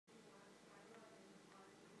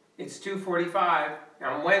It's 2:45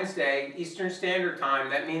 on Wednesday, Eastern Standard Time.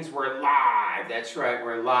 That means we're live. That's right,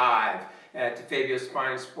 we're live at DeFabio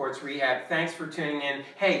Spine and Sports Rehab. Thanks for tuning in.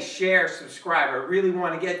 Hey, share, subscribe. I really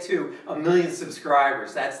want to get to 1 million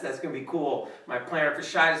subscribers. That's going to be cool. My plantar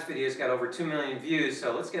fasciitis video's got over 2 million views,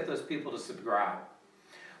 so let's get those people to subscribe.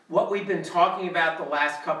 What we've been talking about the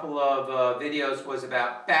last couple of videos was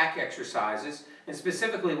about back exercises, and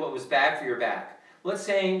specifically what was bad for your back. Let's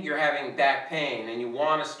say you're having back pain and you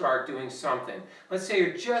want to start doing something. Let's say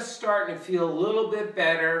you're just starting to feel a little bit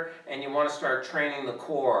better and you want to start training the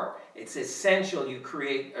core. It's essential you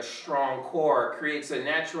create a strong core. It creates a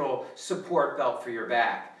natural support belt for your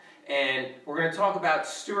back. And we're going to talk about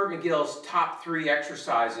Stuart McGill's top 3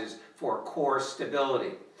 exercises for core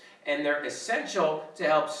stability. And they're essential to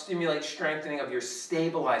help stimulate strengthening of your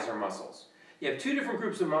stabilizer muscles. You have 2 different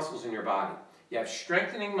groups of muscles in your body. You have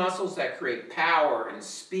strengthening muscles that create power and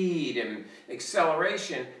speed and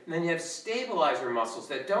acceleration, and then you have stabilizer muscles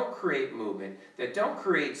that don't create movement, that don't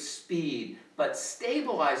create speed, but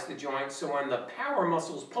stabilize the joint so when the power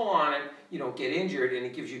muscles pull on it, you don't get injured and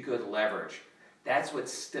it gives you good leverage. That's what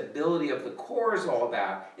stability of the core is all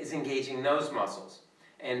about, is engaging those muscles.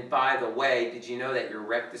 And by the way, did you know that your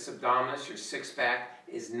rectus abdominis, your six-pack,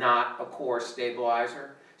 is not a core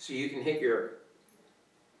stabilizer? So you can hit your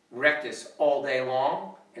rectus all day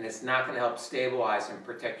long, and it's not going to help stabilize and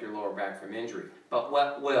protect your lower back from injury. But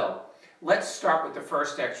what will? Let's start with the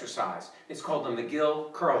first exercise. It's called the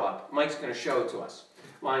McGill curl-up. Mike's going to show it to us.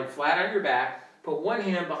 Lying flat on your back, put one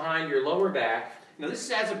hand behind your lower back. Now this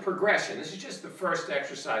is as a progression. This is just the first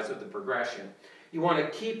exercise of the progression. You want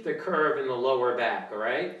to keep the curve in the lower back, all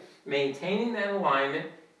right? Maintaining that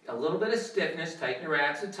alignment, a little bit of stiffness, tighten your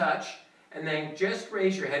abs a touch, and then just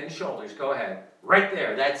raise your head and shoulders. Go ahead. Right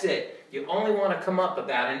there, that's it. You only want to come up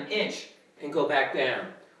about 1 inch and go back down.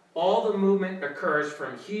 All the movement occurs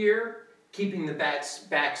from here, keeping the back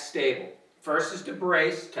stable. First is to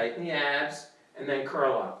brace, tighten the abs, and then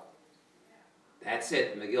curl up. That's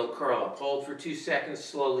it, McGill curl up. Hold for 2 seconds,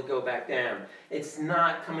 slowly go back down. It's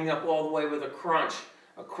not coming up all the way with a crunch.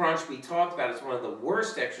 A crunch, we talked about, is one of the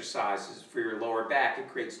worst exercises for your lower back. It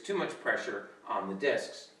creates too much pressure on the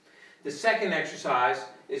discs. The second exercise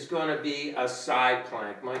is going to be a side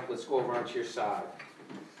plank. Mike, let's go over onto your side.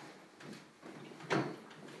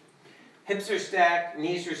 Hips are stacked,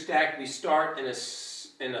 knees are stacked. We start in a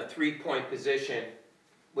 3-point position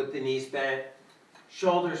with the knees bent.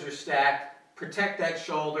 Shoulders are stacked. Protect that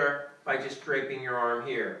shoulder by just draping your arm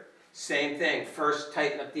here. Same thing. First,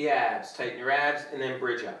 tighten up the abs. Tighten your abs and then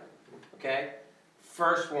bridge up. Okay?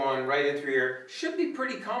 First one, right in through here, should be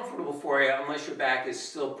pretty comfortable for you unless your back is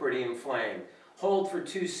still pretty inflamed. Hold for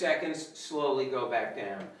 2 seconds, slowly go back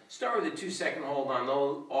down. Start with a 2-second hold on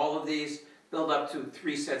all of these, build up to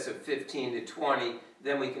 3 sets of 15 to 20,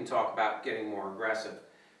 then we can talk about getting more aggressive.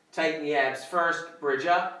 Tighten the abs first, bridge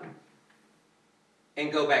up, and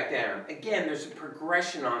go back down. Again, there's a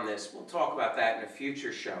progression on this. We'll talk about that in a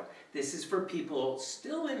future show. This is for people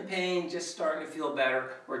still in pain, just starting to feel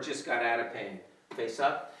better, or just got out of pain. Face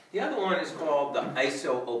up. The other one is called the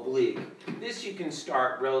iso oblique. This you can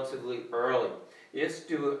start relatively early. Let's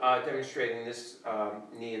do demonstrating this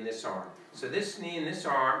knee and this arm. So this knee and this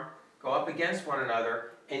arm go up against one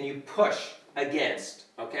another and you push against,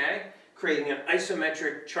 okay? Creating an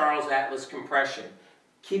isometric Charles Atlas compression.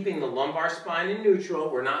 Keeping the lumbar spine in neutral.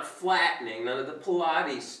 We're not flattening, none of the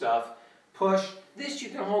Pilates stuff. Push. This you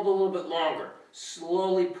can hold a little bit longer.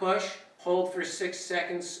 Slowly push. Hold for 6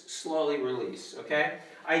 seconds, slowly release, okay?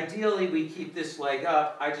 Ideally, we keep this leg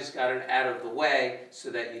up. I just got it out of the way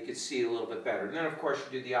so that you could see a little bit better. And then, of course,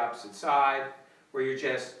 you do the opposite side where you're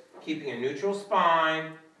just keeping a neutral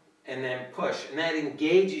spine and then push. And that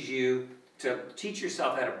engages you to teach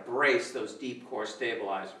yourself how to brace those deep core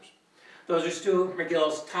stabilizers. Those are Stuart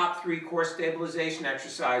McGill's top 3 core stabilization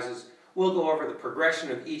exercises. We'll go over the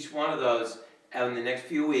progression of each one of those in the next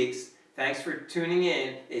few weeks. Thanks for tuning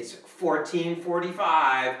in. It's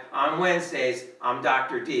 14:45 on Wednesdays. I'm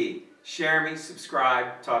Dr. D. Share me,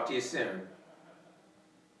 subscribe. Talk to you soon.